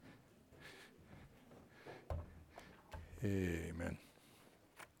Amen.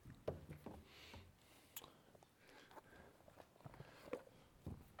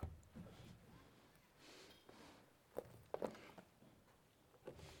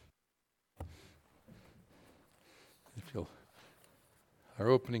 Our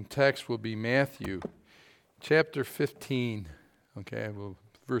opening text will be Matthew chapter 15,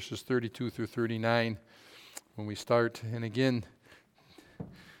 verses 32 through 39 when we start. And again,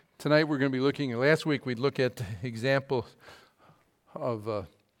 tonight we're going to be looking, last week we'd look at the example of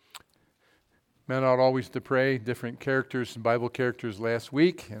men ought always to pray, different characters, Bible characters last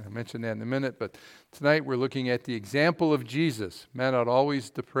week, and I'll mention that in a minute, but tonight we're looking at the example of Jesus. Men ought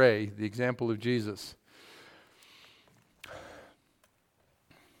always to pray, the example of Jesus.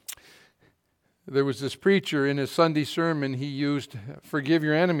 There was this preacher in his Sunday sermon, he used forgive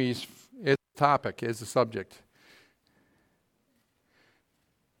your enemies as a topic, as a subject.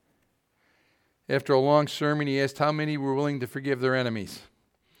 After a long sermon, he asked how many were willing to forgive their enemies.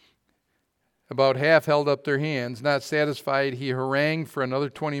 About half held up their hands. Not satisfied, he harangued for another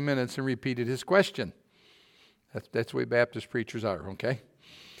 20 minutes and repeated his question. That's the way Baptist preachers are, okay?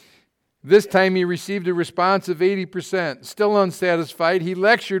 This time he received a response of 80%. Still unsatisfied, he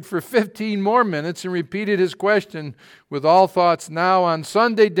lectured for 15 more minutes and repeated his question with all thoughts now on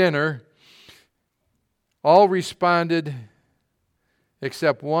Sunday dinner. All responded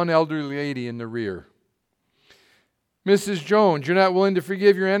except one elderly lady in the rear. Mrs. Jones, you're not willing to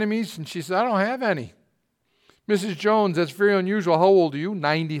forgive your enemies? And she said, I don't have any. Mrs. Jones, that's very unusual. How old are you?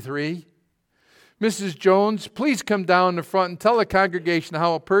 93. Mrs. Jones, please come down the front and tell the congregation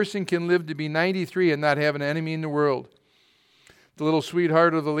how a person can live to be 93 and not have an enemy in the world. The little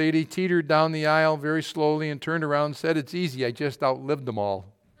sweetheart of the lady teetered down the aisle very slowly and turned around and said, it's easy, I just outlived them all.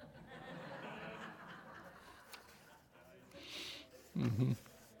 Mm-hmm.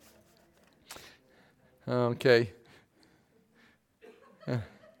 Okay.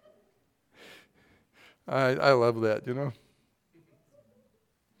 I love that, you know.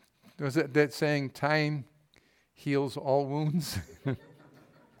 Was that saying, time heals all wounds?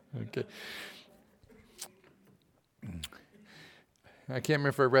 Okay. I can't remember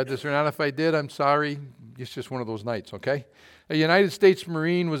if I read this or not. If I did, I'm sorry. It's just one of those nights, okay? A United States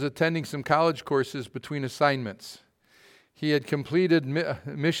Marine was attending some college courses between assignments. He had completed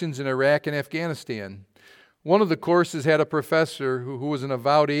missions in Iraq and Afghanistan. One of the courses had a professor who was an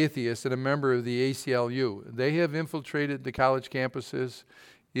avowed atheist and a member of the ACLU. They have infiltrated the college campuses.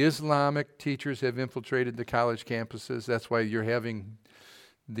 Islamic teachers have infiltrated the college campuses. That's why you're having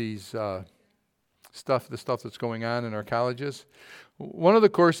these the stuff that's going on in our colleges. One of the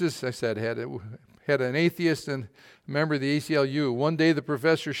courses, I said, had an atheist and a member of the ACLU. One day the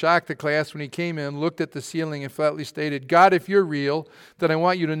professor shocked the class when he came in, looked at the ceiling and flatly stated, God, if you're real, then I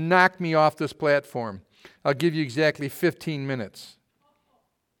want you to knock me off this platform. I'll give you exactly 15 minutes.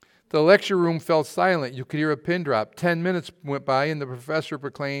 The lecture room fell silent. You could hear a pin drop. 10 minutes went by and the professor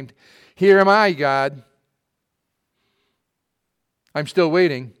proclaimed, here am I, God. I'm still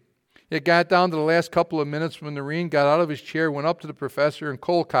waiting. It got down to the last couple of minutes when the Marine got out of his chair, went up to the professor and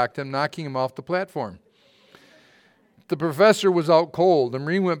cold-cocked him, knocking him off the platform. The professor was out cold. The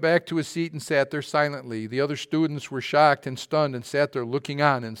Marine went back to his seat and sat there silently. The other students were shocked and stunned and sat there looking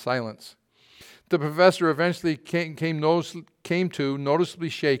on in silence. The professor eventually came to, noticeably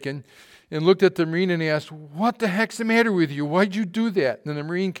shaken, and looked at the Marine and asked, what the heck's the matter with you? Why'd you do that? And the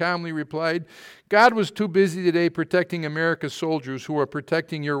Marine calmly replied, God was too busy today protecting America's soldiers who are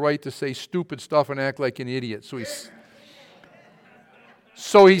protecting your right to say stupid stuff and act like an idiot.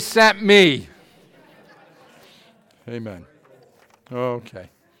 So he sent me. Amen. Okay.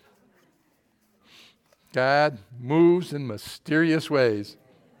 God moves in mysterious ways.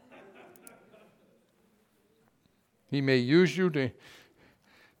 He may use you to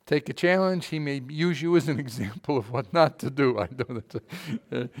take a challenge. He may use you as an example of what not to do. I know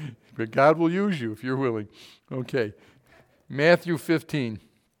that, but God will use you if you're willing. Okay, Matthew 15.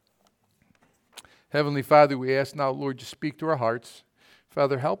 Heavenly Father, we ask now, Lord, to speak to our hearts.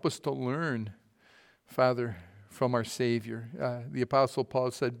 Father, help us to learn, Father, from our Savior. The Apostle Paul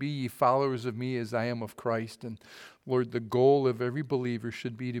said, be ye followers of me as I am of Christ. And Lord, the goal of every believer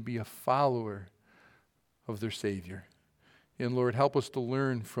should be to be a follower of their Savior. And Lord, help us to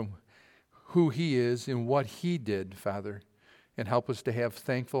learn from who He is and what He did, Father, and help us to have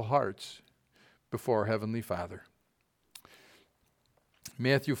thankful hearts before our Heavenly Father.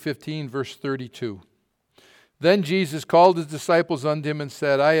 Matthew 15, verse 32. Then Jesus called His disciples unto Him and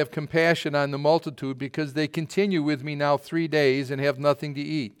said, I have compassion on the multitude, because they continue with me now 3 days and have nothing to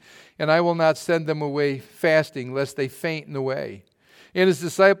eat. And I will not send them away fasting, lest they faint in the way. And his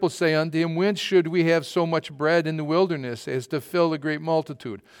disciples say unto him, Whence should we have so much bread in the wilderness as to fill a great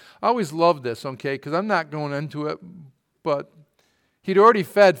multitude? I always love this, okay, because I'm not going into it, but he'd already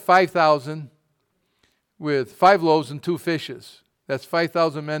fed 5,000 with 5 loaves and 2 fishes. That's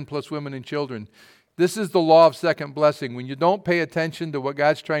 5,000 men plus women and children. This is the law of second blessing. When you don't pay attention to what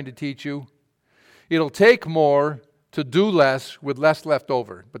God's trying to teach you, it'll take more to do less with less left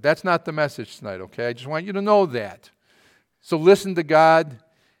over. But that's not the message tonight, okay? I just want you to know that. So listen to God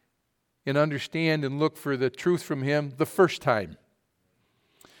and understand and look for the truth from Him the first time.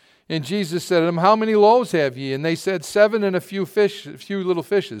 And Jesus said to them, How many loaves have ye? And they said, 7 and a few little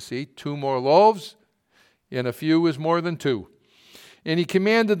fishes. See, 2 more loaves, and a few is more than 2. And he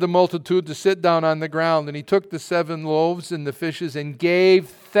commanded the multitude to sit down on the ground. And he took the 7 loaves and the fishes and gave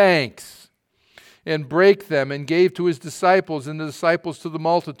thanks, and brake them, and gave to his disciples, and the disciples to the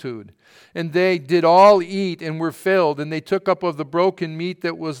multitude. And they did all eat, and were filled. And they took up of the broken meat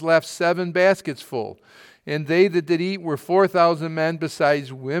that was left 7 baskets full. And they that did eat were 4,000 men,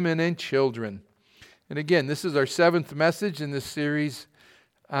 besides women and children. And again, this is our 7th message in this series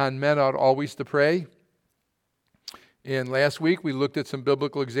on men ought always to pray. And last week we looked at some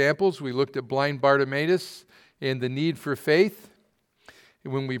biblical examples. We looked at blind Bartimaeus and the need for faith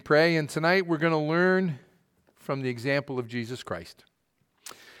when we pray. And tonight we're going to learn from the example of Jesus Christ.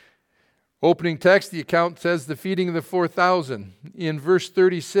 Opening text, the account says the feeding of the 4,000. In verse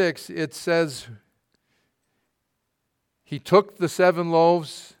 36, it says, He took the 7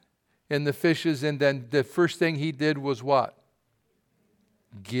 loaves and the fishes, and then the first thing He did was what?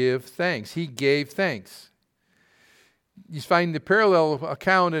 Give thanks. He gave thanks. You find the parallel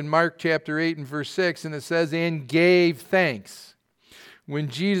account in Mark chapter 8 and verse 6, and it says, And gave thanks. When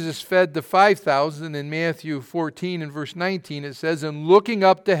Jesus fed the 5,000 in Matthew 14 and verse 19, it says, And looking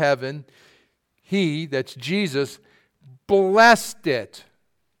up to heaven, He, that's Jesus, blessed it.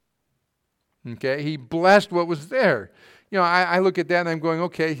 Okay, He blessed what was there. You know, I look at that and I'm going,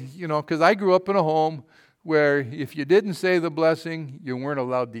 okay, you know, because I grew up in a home where if you didn't say the blessing, you weren't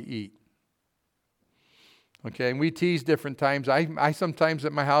allowed to eat. Okay, and we tease different times. I sometimes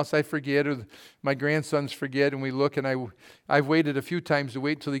at my house I forget, or my grandsons forget, and we look, and I've waited a few times to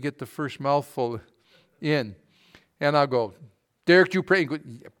wait till they get the first mouthful in. And I'll go, Derek, you pray? Go,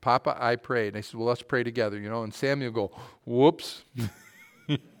 Papa, I prayed. And I said, well, let's pray together, you know. And Samuel will go, whoops.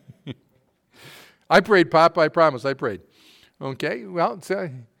 I prayed, Papa, I promise, I prayed. Okay, well,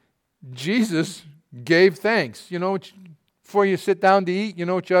 Jesus gave thanks. You know, before you sit down to eat, you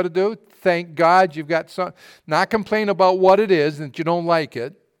know what you ought to do? Thank God you've got some. Not complain about what it is and that you don't like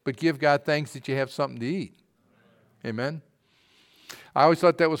it, but give God thanks that you have something to eat. Amen? I always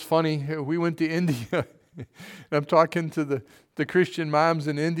thought that was funny. We went to India, and I'm talking to the Christian moms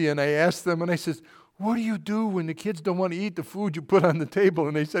in India, and I asked them, and I says, what do you do when the kids don't want to eat the food you put on the table?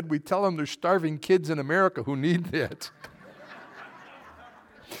 And they said, we tell them there's starving kids in America who need that.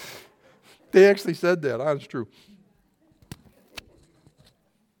 They actually said that. That's true.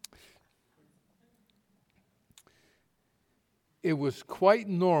 It was quite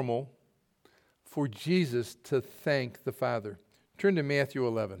normal for Jesus to thank the Father. Turn to Matthew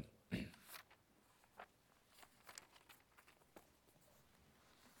 11.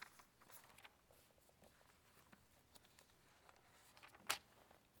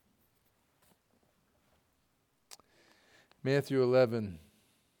 Matthew 11,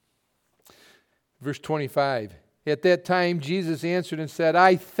 verse 25. At that time Jesus answered and said,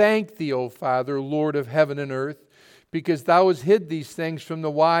 I thank thee, O Father, Lord of heaven and earth, because thou hast hid these things from the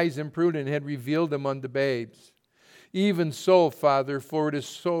wise and prudent, and had revealed them unto babes. Even so, Father, for it is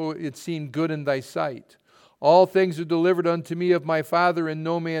so it seemed good in thy sight. All things are delivered unto me of my Father, and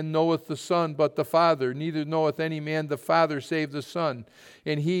no man knoweth the Son but the Father, neither knoweth any man the Father save the Son,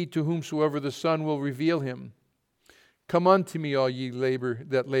 and he to whomsoever the Son will reveal him. Come unto me, all ye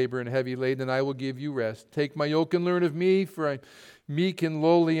that labor and heavy laden, and I will give you rest. Take my yoke and learn of me, for I am meek and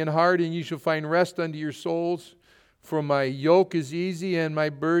lowly in heart, and ye shall find rest unto your souls. For my yoke is easy and my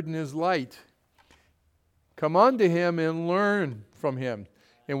burden is light. Come unto him and learn from him.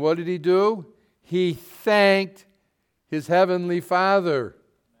 And what did he do? He thanked his heavenly Father.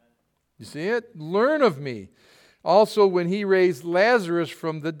 You see it? Learn of me. Also, when he raised Lazarus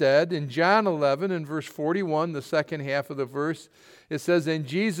from the dead, in John 11, in verse 41, the second half of the verse, it says, And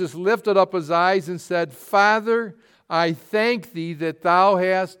Jesus lifted up his eyes and said, Father, I thank thee that thou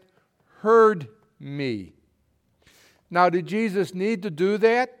hast heard me. Now, did Jesus need to do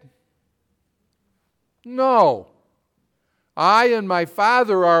that? No. I and my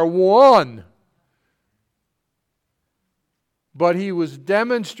Father are one. But he was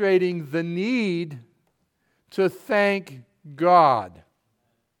demonstrating the need to thank God.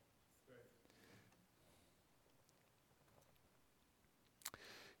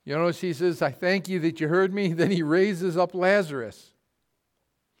 You notice he says, I thank you that you heard me. Then he raises up Lazarus.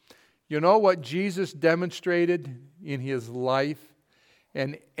 You know what Jesus demonstrated in his life?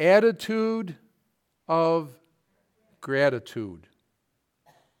 An attitude of gratitude.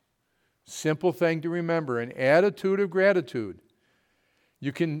 Simple thing to remember, an attitude of gratitude.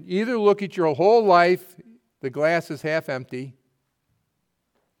 You can either look at your whole life, the glass is half empty,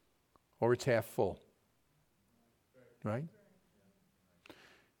 or it's half full. Right?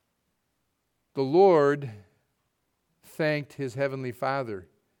 The Lord thanked his heavenly Father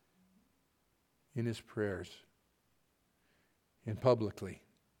in his prayers and publicly.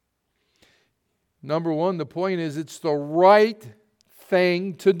 Number one, the point is it's the right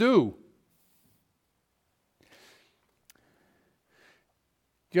thing to do.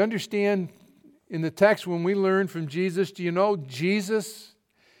 Do you understand in the text when we learn from Jesus, do you know Jesus,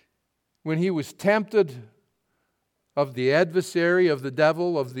 when he was tempted of the adversary, of the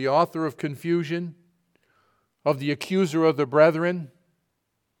devil, of the author of confusion, of the accuser of the brethren,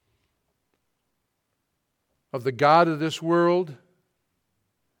 of the god of this world,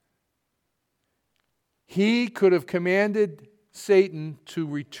 he could have commanded Satan to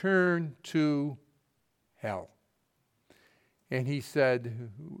return to hell. And he said,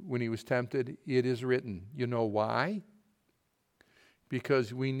 when he was tempted, it is written. You know why?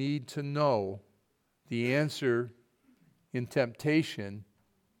 Because we need to know the answer in temptation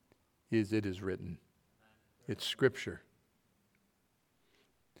is it is written. It's Scripture.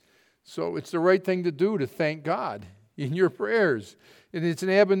 So it's the right thing to do to thank God in your prayers. And it's an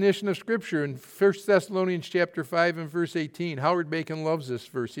admonition of Scripture in 1 Thessalonians chapter 5 and verse 18. Howard Bacon loves this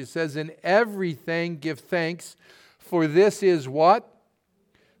verse. It says, in everything give thanks, for this is what?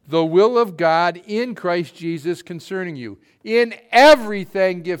 The will of God in Christ Jesus concerning you. In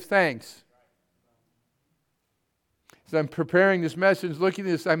everything give thanks. As I'm preparing this message, looking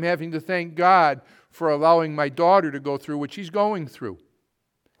at this, I'm having to thank God for allowing my daughter to go through what she's going through.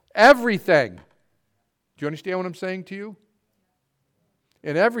 Everything. Do you understand what I'm saying to you?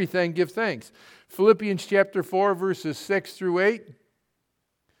 In everything give thanks. Philippians chapter 4 verses 6 through 8.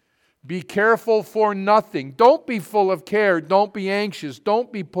 Be careful for nothing. Don't be full of care. Don't be anxious.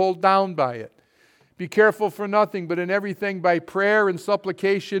 Don't be pulled down by it. Be careful for nothing, but in everything by prayer and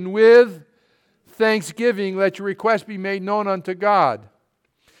supplication with thanksgiving, let your requests be made known unto God.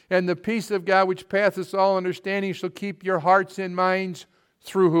 And the peace of God which passeth all understanding shall keep your hearts and minds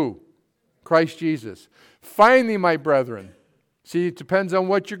through who? Christ Jesus. Finally, my brethren. See, it depends on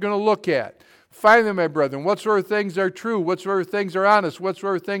what you're going to look at. Finally, my brethren, whatsoever things are true, whatsoever things are honest,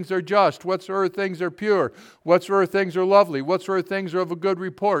 whatsoever things are just, whatsoever things are pure, whatsoever things are lovely, whatsoever things are of a good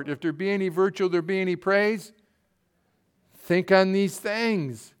report, if there be any virtue, there be any praise, think on these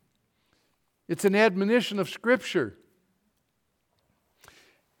things. It's an admonition of Scripture. It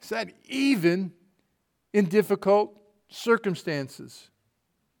said even in difficult circumstances.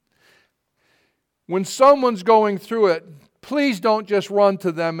 When someone's going through it, please don't just run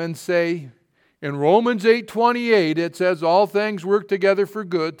to them and say, in Romans 8:28, it says, all things work together for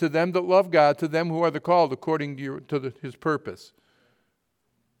good to them that love God, to them who are the called according to His purpose.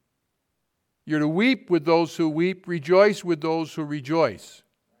 You're to weep with those who weep, rejoice with those who rejoice.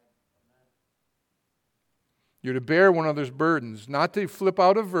 You're to bear one another's burdens, not to whip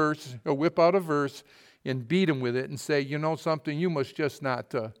out a verse and beat them with it and say, you know something, you must just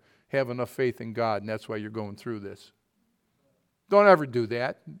not have enough faith in God, and that's why you're going through this. Don't ever do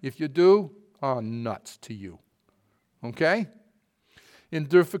that. If you do, nuts to you. Okay? In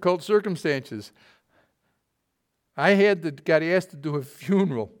difficult circumstances. I got asked to do a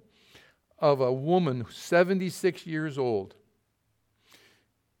funeral of a woman 76 years old.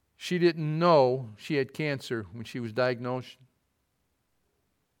 She didn't know she had cancer when she was diagnosed.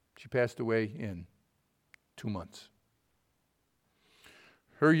 She passed away in 2 months.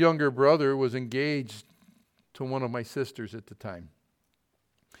 Her younger brother was engaged to one of my sisters at the time.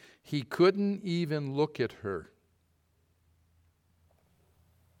 He couldn't even look at her.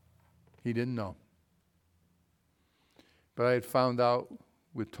 He didn't know. But I had found out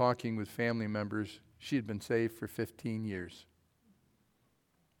with talking with family members, she had been saved for 15 years.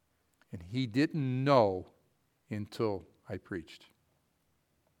 And he didn't know until I preached.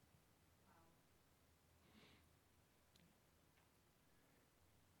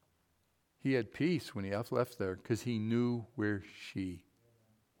 He had peace when he left there because he knew where she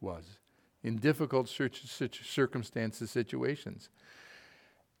was in difficult circumstances, situations.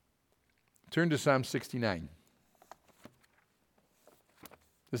 Turn to Psalm 69.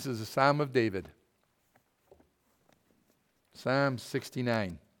 This is a Psalm of David. Psalm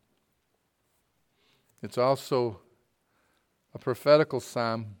 69. It's also a prophetical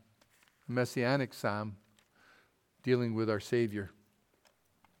psalm, a messianic psalm, dealing with our Savior.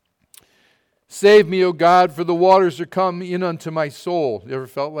 Save me, O God, for the waters are come in unto my soul. You ever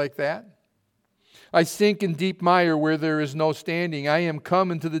felt like that? I sink in deep mire where there is no standing. I am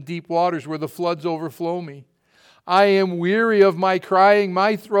come into the deep waters where the floods overflow me. I am weary of my crying.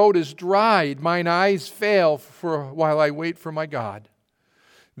 My throat is dried. Mine eyes fail while I wait for my God.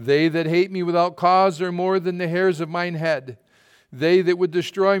 They that hate me without cause are more than the hairs of mine head. They that would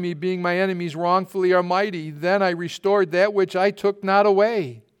destroy me, being my enemies wrongfully, are mighty. Then I restored that which I took not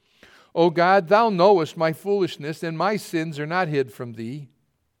away. O God, thou knowest my foolishness, and my sins are not hid from thee.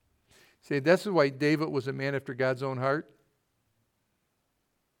 See, that's why David was a man after God's own heart.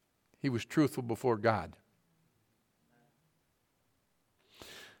 He was truthful before God.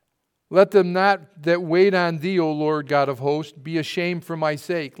 Let them not that wait on thee, O Lord God of hosts, be ashamed for my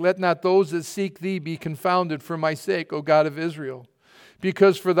sake. Let not those that seek thee be confounded for my sake, O God of Israel.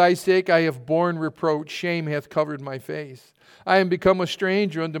 Because for thy sake I have borne reproach, shame hath covered my face. I am become a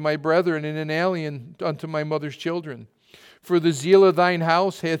stranger unto my brethren, and an alien unto my mother's children. For the zeal of thine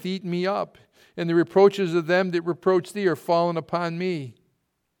house hath eaten me up, and the reproaches of them that reproach thee are fallen upon me.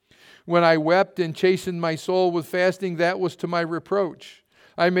 When I wept and chastened my soul with fasting, that was to my reproach.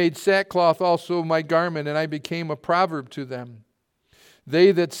 I made sackcloth also my garment, and I became a proverb to them.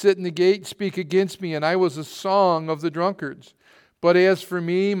 They that sit in the gate speak against me, and I was a song of the drunkards. But as for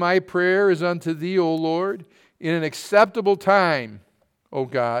me, my prayer is unto thee, O Lord, in an acceptable time, O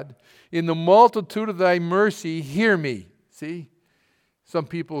God. In the multitude of thy mercy, hear me. See? Some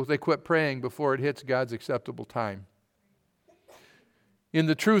people, they quit praying before it hits God's acceptable time. In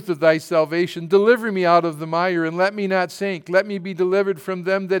the truth of thy salvation, deliver me out of the mire, and let me not sink. Let me be delivered from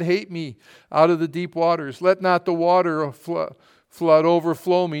them that hate me out of the deep waters. Let not the water flood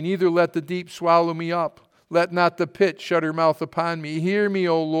overflow me, neither let the deep swallow me up. Let not the pit shut her mouth upon me. Hear me,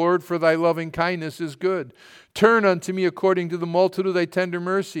 O Lord, for thy loving kindness is good. Turn unto me according to the multitude of thy tender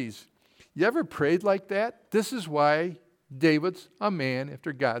mercies. You ever prayed like that? This is why David's a man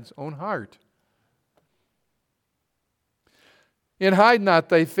after God's own heart. And hide not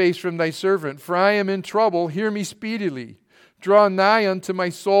thy face from thy servant, for I am in trouble. Hear me speedily. Draw nigh unto my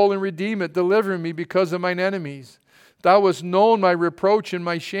soul and redeem it. Deliver me because of mine enemies. Thou hast known my reproach and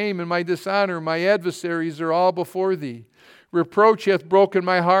my shame and my dishonor. My adversaries are all before thee. Reproach hath broken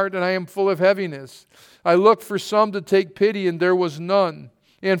my heart, and I am full of heaviness. I looked for some to take pity, and there was none,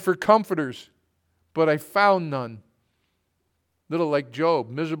 and for comforters, but I found none. Little like Job,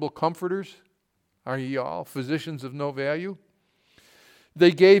 miserable comforters are ye all, physicians of no value?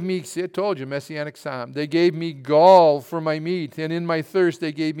 They gave me, see, I told you, messianic psalm. They gave me gall for my meat, and in my thirst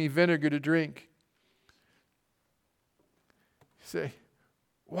they gave me vinegar to drink. Say,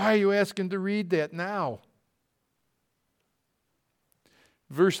 why are you asking to read that now?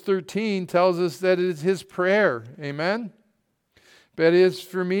 Verse 13 tells us that it is his prayer. Amen? But as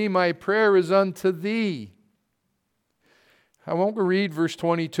for me, my prayer is unto thee. I won't read verse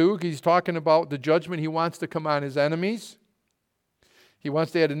 22 because he's talking about the judgment he wants to come on his enemies. He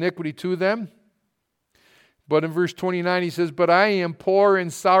wants to add iniquity to them. But in verse 29 he says, but I am poor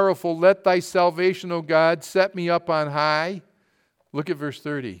and sorrowful. Let thy salvation, O God, set me up on high. Look at verse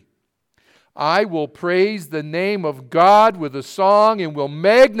 30. I will praise the name of God with a song and will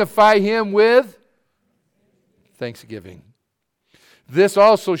magnify him with thanksgiving. This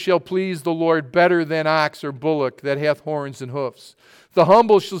also shall please the Lord better than ox or bullock that hath horns and hoofs. The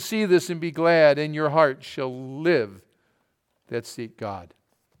humble shall see this and be glad, and your heart shall live that seek God.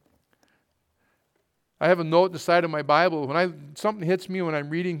 I have a note on the side of my Bible. When something hits me when I'm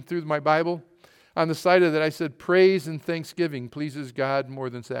reading through my Bible, on the side of that I said, praise and thanksgiving pleases God more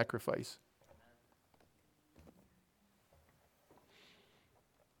than sacrifice.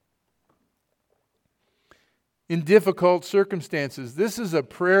 In difficult circumstances, this is a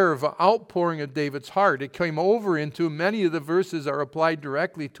prayer of an outpouring of David's heart. It came over into many of the verses are applied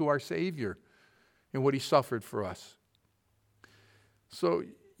directly to our Savior and what he suffered for us. So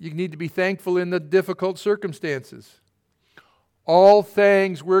you need to be thankful in the difficult circumstances. All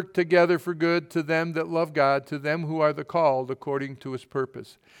things work together for good to them that love God, to them who are the called according to his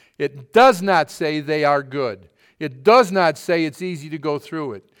purpose. It does not say they are good. It does not say it's easy to go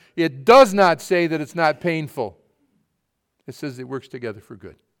through it. It does not say that it's not painful. It says it works together for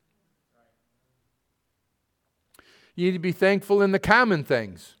good. You need to be thankful in the common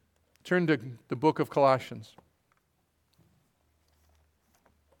things. Turn to the book of Colossians.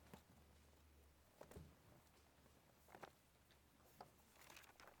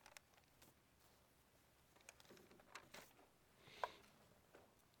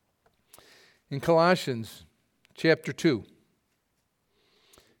 In Colossians chapter 2,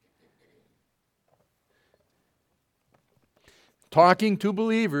 talking to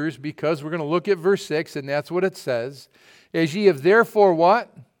believers, because we're going to look at verse 6, and that's what it says. As ye have therefore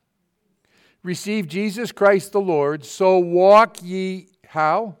what? Received Jesus Christ the Lord, so walk ye,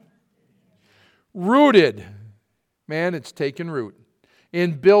 how? Rooted. Man, it's taken root.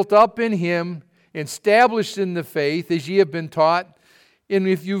 And built up in Him, established in the faith, as ye have been taught. And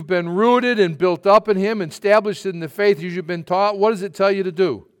if you've been rooted and built up in Him, established in the faith as you've been taught, what does it tell you to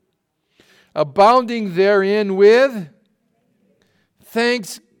do? Abounding therein with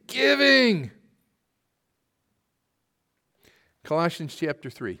thanksgiving. Colossians chapter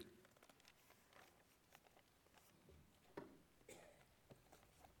 3.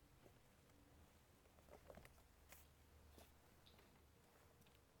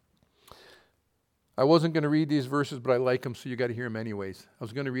 I wasn't going to read these verses, but I like them, so you got to hear them anyways. I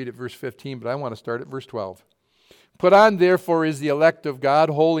was going to read at verse 15, but I want to start at verse 12. Put on, therefore, is the elect of God,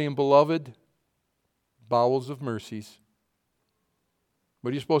 holy and beloved, bowels of mercies.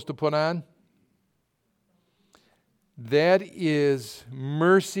 What are you supposed to put on? That is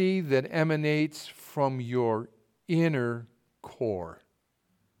mercy that emanates from your inner core.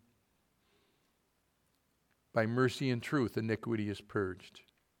 By mercy and truth, iniquity is purged.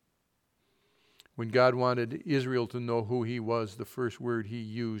 When God wanted Israel to know who He was, the first word He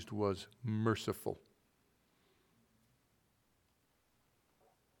used was merciful.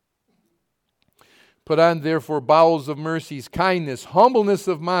 Put on, therefore, bowels of mercies, kindness, humbleness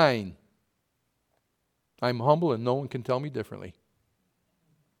of mind. I'm humble and no one can tell me differently.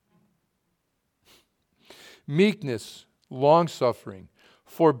 Meekness, long-suffering,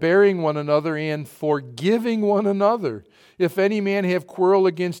 forbearing one another, and forgiving one another. If any man have quarrel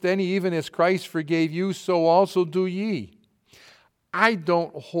against any, even as Christ forgave you, so also do ye. I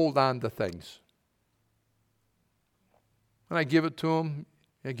don't hold on to things. When I give it to Him,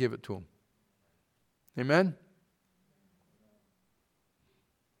 I give it to Him. Amen?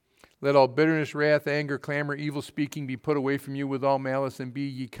 Let all bitterness, wrath, anger, clamor, evil speaking be put away from you with all malice, and be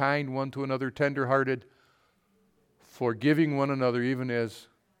ye kind one to another, tender-hearted, forgiving one another, even as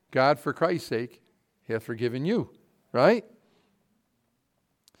God, for Christ's sake, hath forgiven you. Right?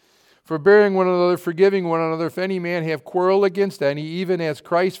 Forbearing one another, forgiving one another. If any man have quarrel against any, even as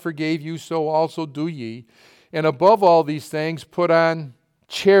Christ forgave you, so also do ye. And above all these things, put on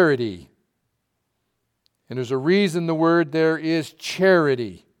charity. And there's a reason the word there is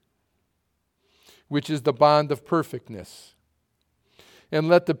charity, which is the bond of perfectness. And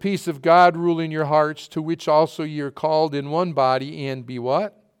let the peace of God rule in your hearts, to which also ye are called in one body, and be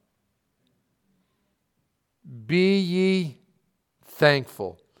what? Be ye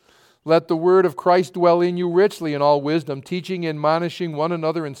thankful. Let the word of Christ dwell in you richly in all wisdom, teaching and admonishing one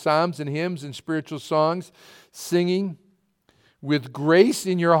another in psalms and hymns and spiritual songs, singing with grace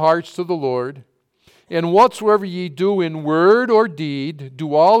in your hearts to the Lord. And whatsoever ye do in word or deed,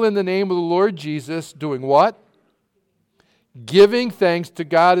 do all in the name of the Lord Jesus, doing what? Giving thanks to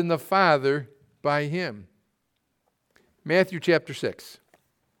God and the Father by Him. Matthew chapter 6.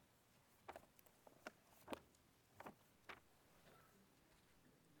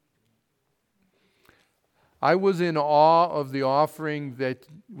 I was in awe of the offering that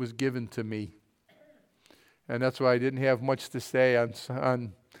was given to me. And that's why I didn't have much to say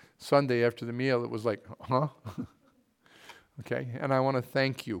on Sunday after the meal. It was like, huh? Okay, and I want to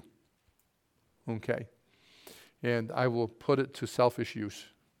thank you. Okay. And I will put it to selfish use,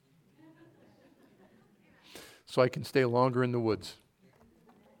 so I can stay longer in the woods.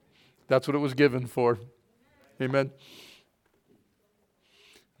 That's what it was given for. Amen?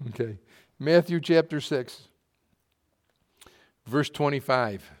 Okay. Matthew chapter 6, verse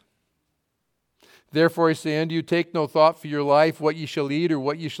 25. Therefore I say unto you, take no thought for your life, what ye shall eat or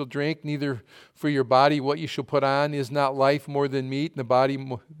what ye shall drink, neither for your body what ye shall put on. Is not life more than meat, and the body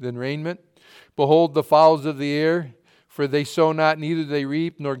more than raiment? Behold the fowls of the air, for they sow not, neither do they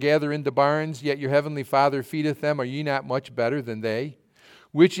reap, nor gather into barns, yet your heavenly Father feedeth them. Are ye not much better than they?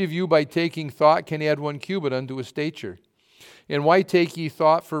 Which of you by taking thought can add 1 cubit unto his stature? And why take ye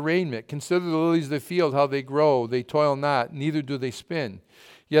thought for raiment? Consider the lilies of the field, how they grow. They toil not, neither do they spin.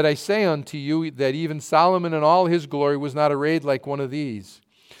 Yet I say unto you that even Solomon in all his glory was not arrayed like one of these.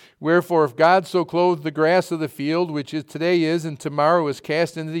 Wherefore, if God so clothed the grass of the field, which is today is, and tomorrow is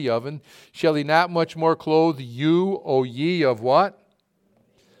cast into the oven, shall He not much more clothe you, O ye of what?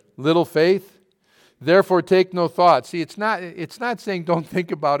 Little faith? Therefore take no thought. See, it's not saying don't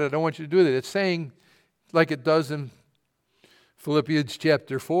think about it, I don't want you to do that. It's saying, like it does in Philippians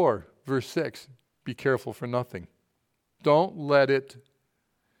chapter 4, verse 6, be careful for nothing. Don't let it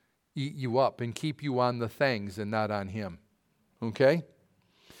eat you up and keep you on the things and not on Him. Okay?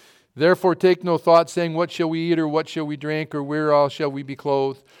 Therefore take no thought, saying, what shall we eat, or what shall we drink, or whereall shall we be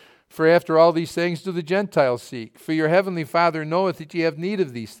clothed? For after all these things do the Gentiles seek. For your heavenly Father knoweth that ye have need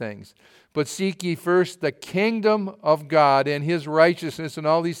of these things. But seek ye first the kingdom of God and his righteousness, and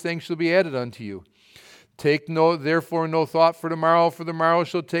all these things shall be added unto you. Take therefore no thought for the morrow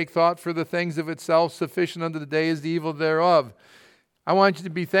shall take thought for the things of itself. Sufficient unto the day is the evil thereof. I want you to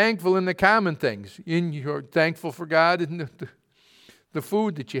be thankful in the common things. You're thankful for God in the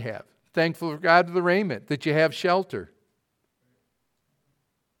food that you have. Thankful for God for the raiment, that you have shelter.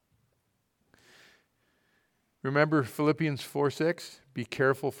 Remember Philippians 4:6? Be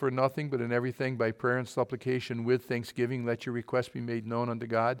careful for nothing, but in everything by prayer and supplication with thanksgiving let your requests be made known unto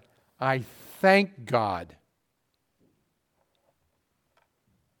God. I thank God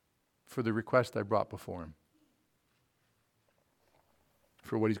for the request I brought before him,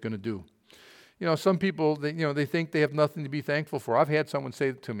 for what he's going to do. You know, some people, they think they have nothing to be thankful for. I've had someone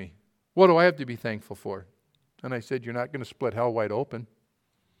say to me, what do I have to be thankful for? And I said, you're not going to split hell wide open.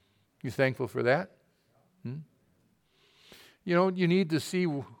 You thankful for that? You know, you need to see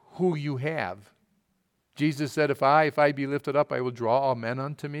who you have. Jesus said, if I be lifted up, I will draw all men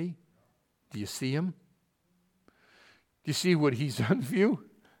unto me. Do you see him? Do you see what he's done for you?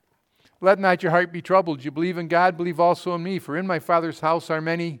 Let not your heart be troubled. You believe in God, believe also in me. For in my Father's house are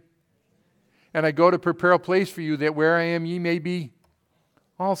many. And I go to prepare a place for you, that where I am ye may be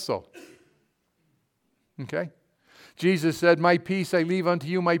also. Okay? Jesus said, my peace I leave unto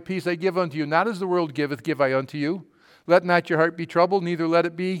you, my peace I give unto you. Not as the world giveth, give I unto you. Let not your heart be troubled, neither let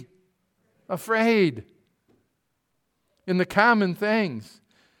it be afraid. In the common things.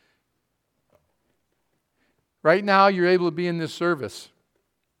 Right now, you're able to be in this service.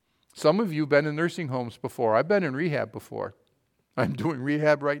 Some of you have been in nursing homes before. I've been in rehab before. I'm doing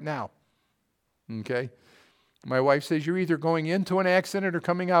rehab right now. Okay? My wife says, you're either going into an accident or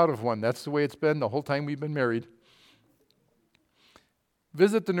coming out of one. That's the way it's been the whole time we've been married.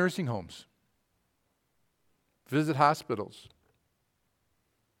 Visit the nursing homes. Visit hospitals.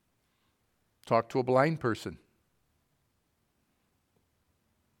 Talk to a blind person.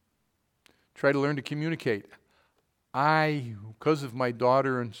 Try to learn to communicate. Because of my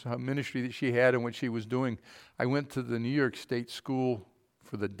daughter and some ministry that she had and what she was doing, I went to the New York State School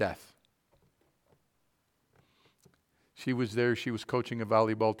for the Deaf. She was there. She was coaching a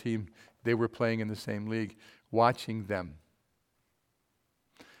volleyball team. They were playing in the same league. Watching them.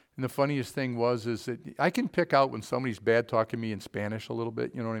 And the funniest thing is that I can pick out when somebody's bad talking me in Spanish a little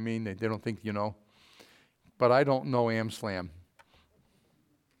bit. You know what I mean? They don't think you know. But I don't know Amslam.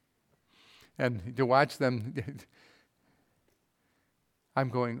 And to watch them, I'm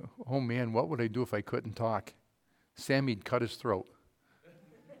going, oh man, what would I do if I couldn't talk? Sammy'd cut his throat.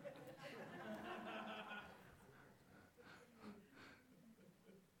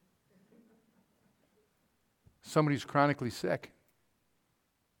 Somebody's chronically sick.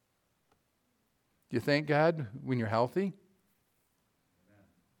 Do you thank God when you're healthy?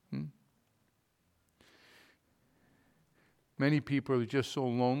 Many people are just so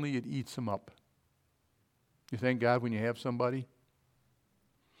lonely it eats them up. You thank God when you have somebody?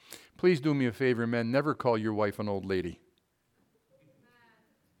 Please do me a favor, men. Never call your wife an old lady.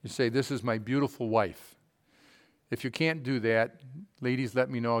 You say, this is my beautiful wife. If you can't do that, ladies, let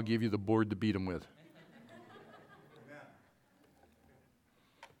me know. I'll give you the board to beat them with.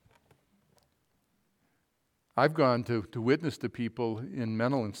 I've gone to witness to people in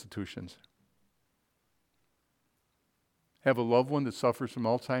mental institutions. Have a loved one that suffers from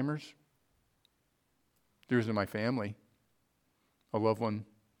Alzheimer's. There's in my family. A loved one,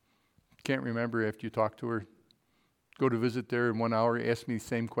 can't remember after you talk to her. Go to visit there in 1 hour, ask me the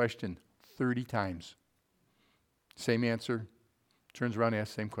same question 30 times. Same answer, turns around and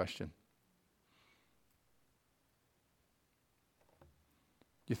asks the same question.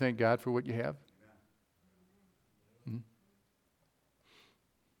 Do you thank God for what you have?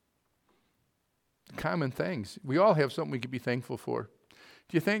 Common things. We all have something we could be thankful for.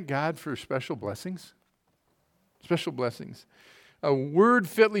 Do you thank God for special blessings? Special blessings. A word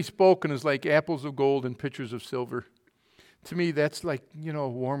fitly spoken is like apples of gold and pitchers of silver. To me, that's like, a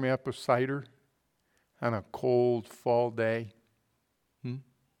warm apple cider on a cold fall day. And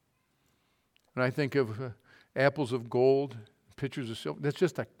I think of apples of gold, pitchers of silver. That's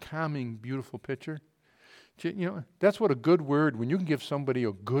just a calming, beautiful picture. That's what a good word, when you can give somebody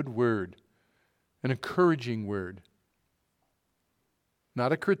a good word, an encouraging word.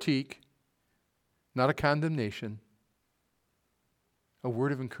 Not a critique, not a condemnation, a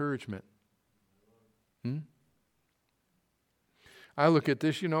word of encouragement. I look at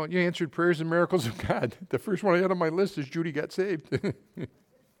this, you answered prayers and miracles of God. The first one I had on my list is Judy got saved.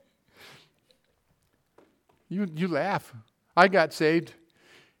 You laugh. I got saved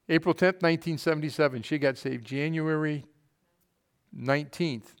April 10th, 1977. She got saved January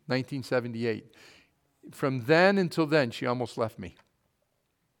 19th, 1978. From then until then, she almost left me.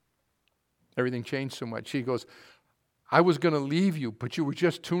 Everything changed so much. She goes, I was going to leave you, but you were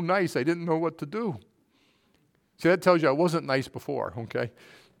just too nice. I didn't know what to do. See, that tells you I wasn't nice before, okay?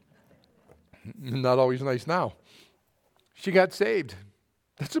 Not always nice now. She got saved.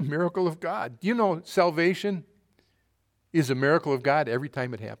 That's a miracle of God. You know, salvation is a miracle of God every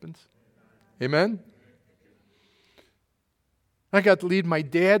time it happens. Amen? I got to lead my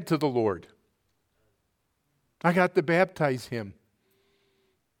dad to the Lord. I got to baptize him.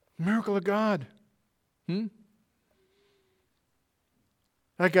 Miracle of God. I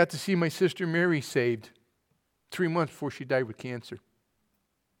got to see my sister Mary saved 3 months before she died with cancer.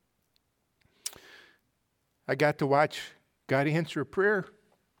 I got to watch God answer a prayer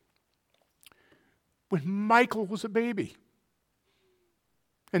when Michael was a baby.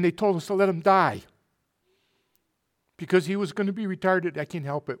 And they told us to let him die because he was going to be retarded. I can't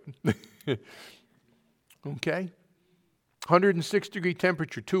help it. Okay? 106-degree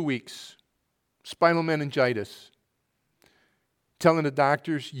temperature, 2 weeks. Spinal meningitis. Telling the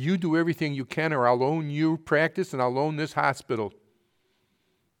doctors, you do everything you can or I'll own your practice and I'll own this hospital.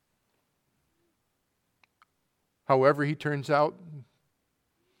 However he turns out,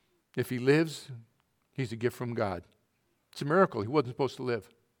 if he lives, he's a gift from God. It's a miracle. He wasn't supposed to live.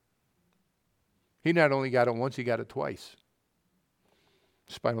 He not only got it once, he got it twice.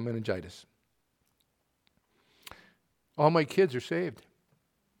 Spinal meningitis. All my kids are saved.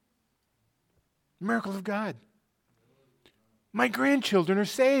 Miracle of God. My grandchildren are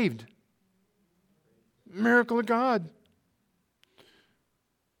saved. Miracle of God.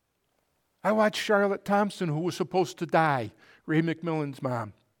 I watched Charlotte Thompson, who was supposed to die, Ray McMillan's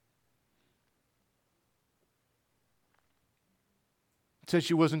mom. Said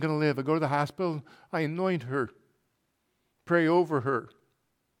she wasn't going to live. I go to the hospital. I anoint her. Pray over her.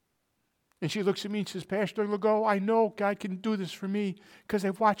 And she looks at me and says, Pastor Lagoe, I know God can do this for me because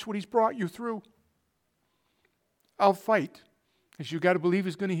I've watched what he's brought you through. I'll fight. Because you've got to believe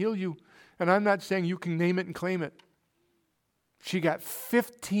he's going to heal you. And I'm not saying you can name it and claim it. She got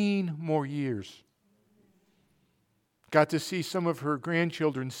 15 more years. Got to see some of her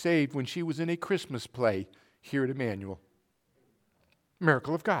grandchildren saved when she was in a Christmas play here at Emmanuel.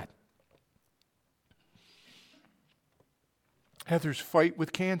 Miracle of God. Heather's fight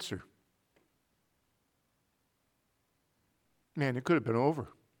with cancer. Man, it could have been over.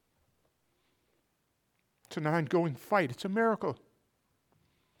 It's an ongoing fight. It's a miracle.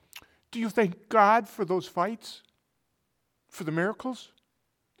 Do you thank God for those fights? For the miracles?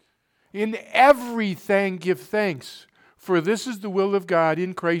 In everything give thanks, for this is the will of God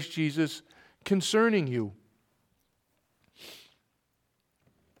in Christ Jesus concerning you.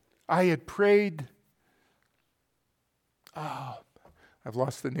 I had prayed, I've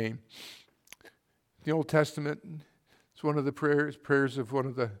lost the name. The Old Testament, it's one of the prayers of one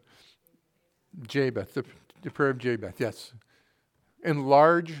of the Jabez, the prayer of Jabez, yes.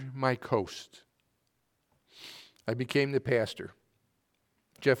 Enlarge my coast. I became the pastor.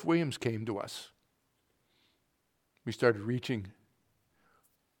 Jeff Williams came to us. We started reaching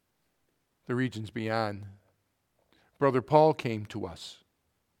the regions beyond. Brother Paul came to us.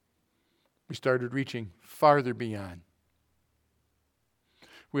 We started reaching farther beyond.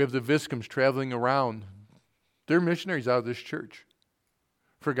 We have the Viscums traveling around. They're missionaries out of this church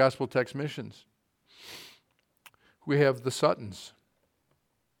for Gospel Text Missions. We have the Suttons,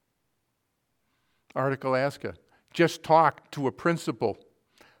 Arctic, Alaska. Just talked to a principal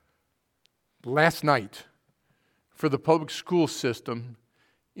last night for the public school system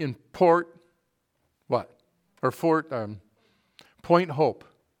in Point Hope.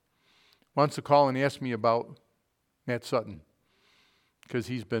 Wants to call and ask me about Matt Sutton because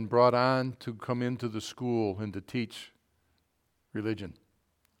he's been brought on to come into the school and to teach religion.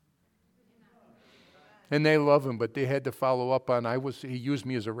 And they love him, but they had to follow up on, he used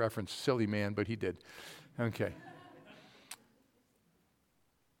me as a reference, silly man, but he did. Okay.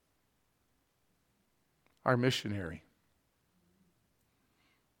 Our missionary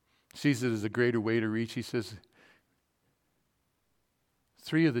sees it as a greater way to reach. He says,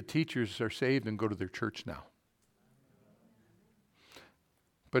 3 of the teachers are saved and go to their church now.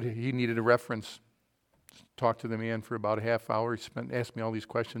 But he needed a reference. Talked to the man for about a half hour. He asked me all these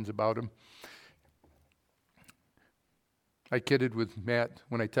questions about him. I kidded with Matt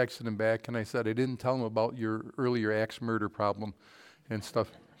when I texted him back, and I said, I didn't tell him about your earlier axe murder problem and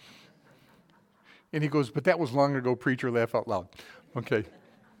stuff. And he goes, but that was long ago, preacher, laugh out loud. Okay,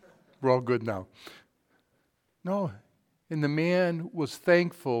 we're all good now. No. And the man was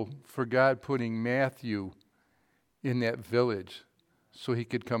thankful for God putting Matthew in that village so he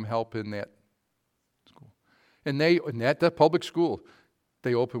could come help in that school. And at that public school,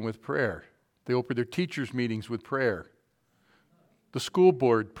 they open with prayer. They open their teachers' meetings with prayer. The school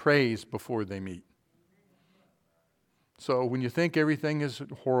board prays before they meet. So when you think everything is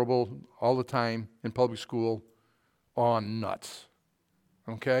horrible all the time in public school, nuts.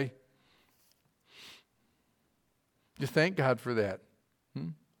 Okay? You thank God for that.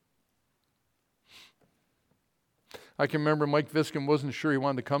 I can remember Mike Viscom wasn't sure he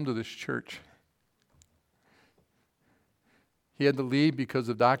wanted to come to this church. He had to leave because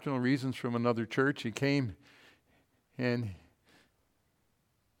of doctrinal reasons from another church. He came and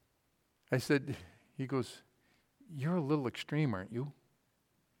I said, he goes, "You're a little extreme, aren't you?"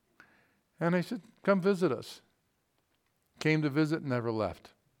 And I said, "Come visit us." Came to visit, never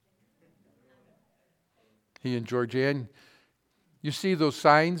left. He and Georgianne, you see those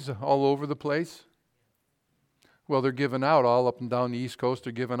signs all over the place? Well, they're given out all up and down the East Coast.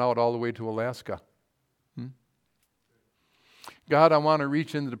 They're given out all the way to Alaska. God, I want to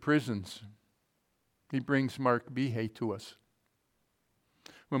reach into the prisons. He brings Mark Behe to us.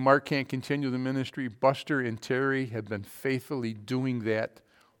 When Mark can't continue the ministry, Buster and Terry have been faithfully doing that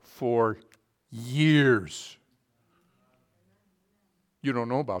for years. You don't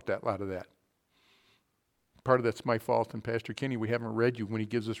know about that, a lot of that. Part of that's my fault, and Pastor Kenny, we haven't read you when he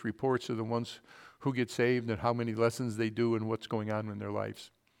gives us reports of the ones who get saved and how many lessons they do and what's going on in their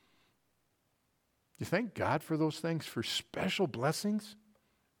lives. You thank God for those things, for special blessings?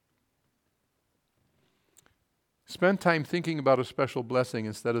 Spend time thinking about a special blessing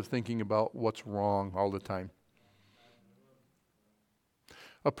instead of thinking about what's wrong all the time.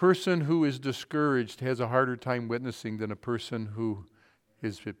 A person who is discouraged has a harder time witnessing than a person who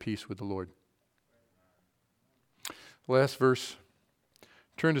is at peace with the Lord. Last verse.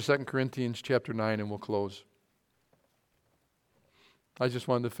 Turn to 2 Corinthians chapter 9 and we'll close. I just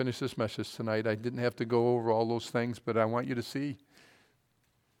wanted to finish this message tonight. I didn't have to go over all those things, but I want you to see.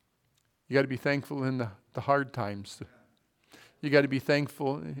 You got to be thankful in the hard times. You got to be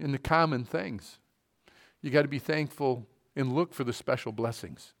thankful in the common things. You got to be thankful and look for the special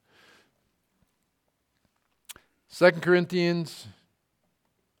blessings. 2 Corinthians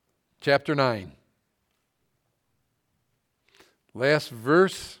chapter 9. Last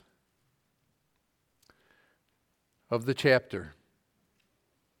verse of the chapter.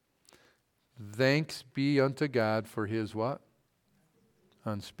 Thanks be unto God for his what?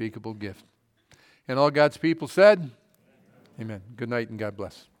 Unspeakable gift. And all God's people said, Amen. Good night and God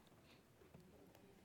bless.